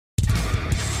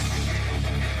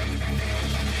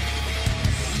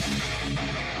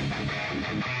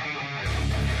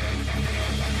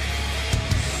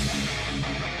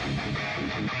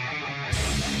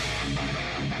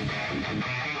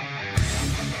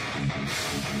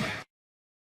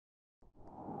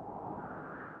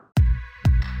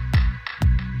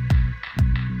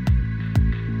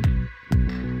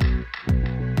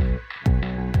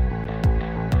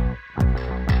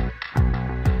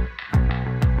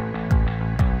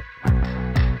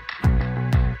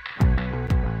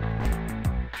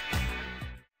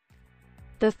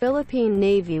The Philippine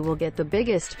Navy will get the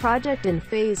biggest project in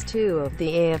Phase 2 of the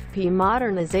AFP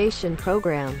Modernization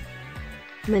program.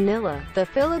 Manila, the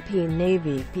Philippine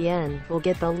Navy (PN) will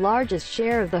get the largest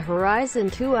share of the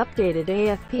Horizon 2 updated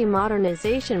AFP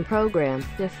Modernization program,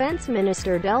 Defense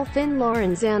Minister Delfin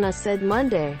Lorenzana said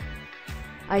Monday.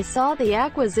 "I saw the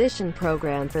acquisition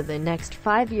program for the next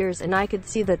 5 years and I could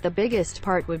see that the biggest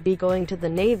part would be going to the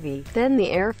Navy, then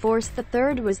the Air Force, the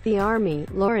third was the Army,"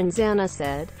 Lorenzana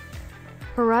said.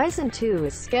 Horizon 2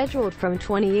 is scheduled from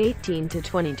 2018 to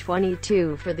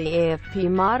 2022 for the AFP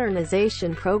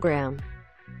Modernization program.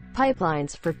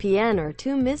 Pipelines for PN are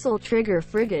 2 missile trigger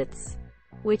frigates,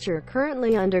 which are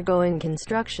currently undergoing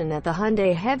construction at the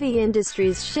Hyundai Heavy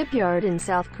Industries shipyard in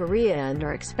South Korea and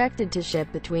are expected to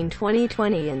ship between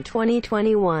 2020 and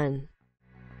 2021.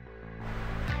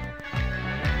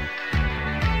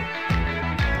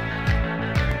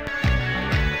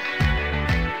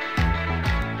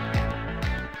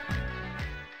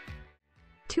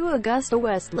 Two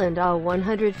Augusta-Westland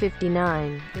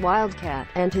AW-159 Wildcat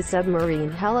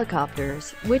anti-submarine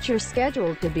helicopters, which are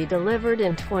scheduled to be delivered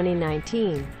in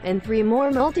 2019, and 3 more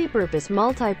multi-purpose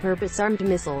armed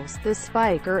missiles, the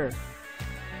Spike-er,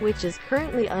 which is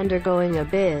currently undergoing a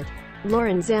bid.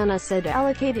 Lorenzana said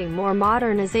allocating more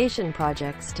modernization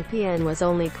projects to PN was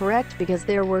only correct because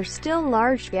there were still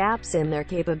large gaps in their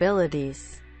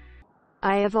capabilities.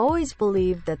 "I have always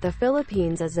believed that the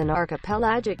Philippines as an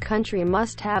archipelagic country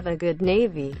must have a good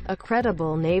navy, a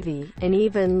credible navy, and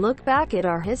even look back at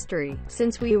our history,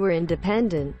 since we were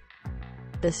independent.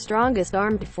 The strongest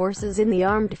armed forces in the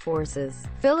armed forces,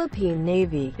 Philippine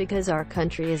Navy, because our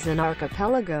country is an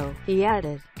archipelago," he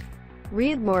added.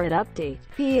 Read more at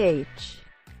Update.ph.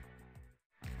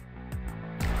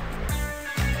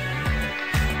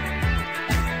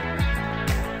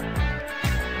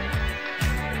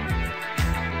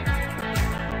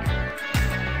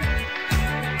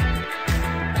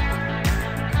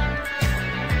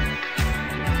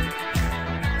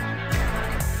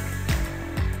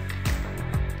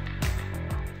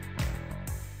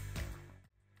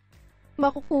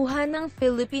 Makukuha ng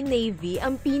Philippine Navy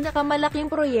ang pinakamalaking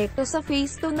proyekto sa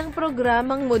Phase 2 ng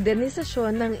programang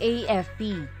modernisasyon ng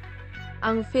AFP.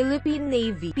 Ang Philippine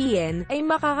Navy (PN) ay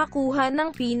makakakuha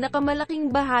ng pinakamalaking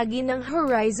bahagi ng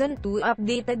Horizon 2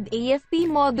 updated AFP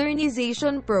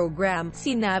Modernization Program,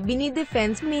 sinabi ni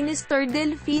Defense Minister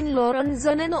Delfin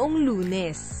Lorenzana noong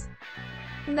Lunes.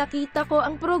 "Nakita ko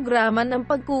ang programa ng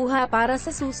pagkuha para sa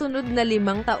susunod na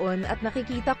 5 taon at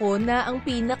nakikita ko na ang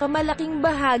pinakamalaking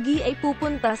bahagi ay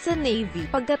pupunta sa Navy,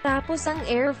 pagkatapos ang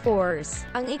Air Force,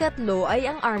 ang ikatlo ay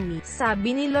ang Army,"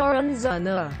 sabi ni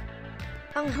Lorenzana.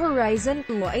 Ang Horizon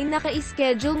 2 ay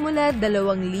naka-schedule mula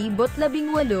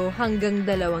 2018 hanggang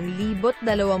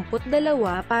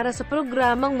 2022 para sa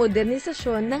programang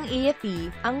modernisasyon ng AFP.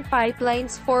 Ang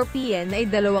pipelines for PN ay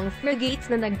 2 frigates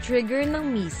na nag-trigger ng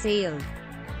missile.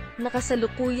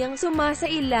 Nakasalukuyang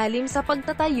sumasailalim sa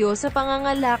pagtatayo sa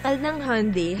pangangalakal ng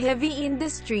Hyundai Heavy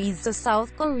Industries sa South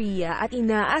Korea at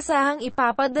inaasahang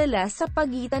ipapadala sa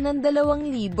pagitan ng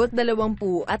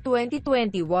 2020 at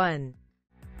 2021.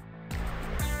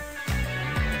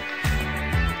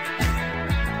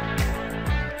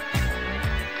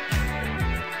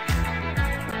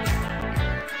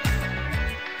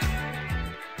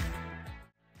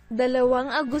 Dalawang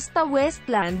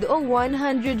Augusta-Westland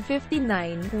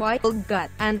AW-159 Wildcat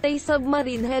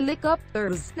anti-submarine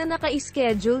helicopters na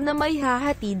naka-schedule na may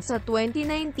hahatid sa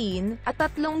 2019 at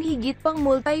 3 higit pang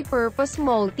multi-purpose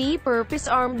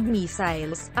armed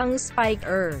missiles, ang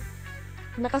Spike-er.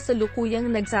 Nakasalukuyang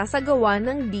nagsasagawa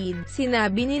ng bid,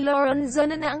 sinabi ni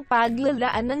Lorenzana na ang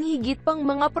paglalaan ng higit pang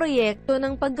mga proyekto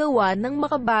ng paggawa ng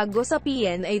makabago sa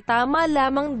PN ay tama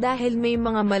lamang dahil may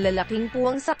mga malalaking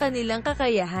puwang sa kanilang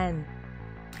kakayahan.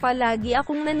 "Palagi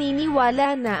akong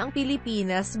naniniwala na ang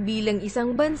Pilipinas bilang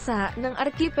isang bansa ng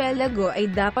arkipelago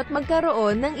ay dapat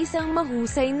magkaroon ng isang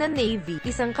mahusay na Navy,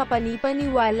 isang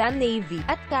kapanipaniwala Navy,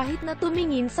 at kahit na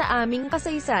tumingin sa aming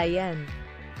kasaysayan.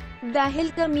 Dahil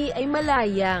kami ay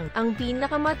malayang, ang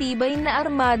pinakamatibay na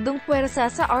armadong puwersa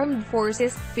sa Armed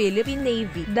Forces, Philippine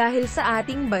Navy, dahil sa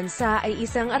ating bansa ay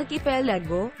isang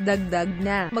arkipelago," dagdag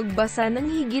na. Magbasa ng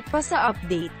higit pa sa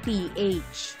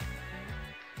Update.ph.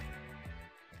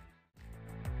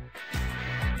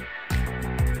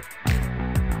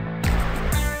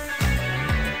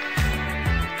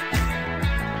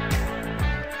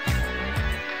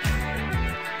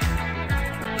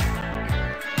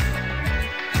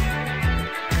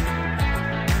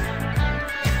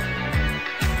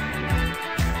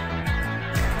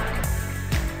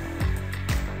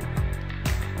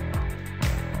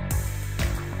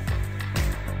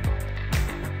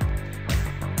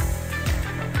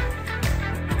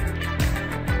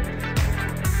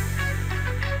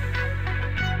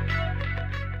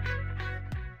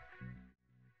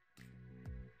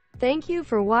 Thank you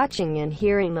for watching and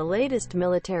hearing the latest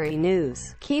military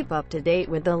news. Keep up to date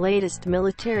with the latest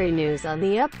military news on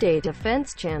the Update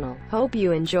Defense channel. Hope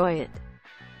you enjoy it.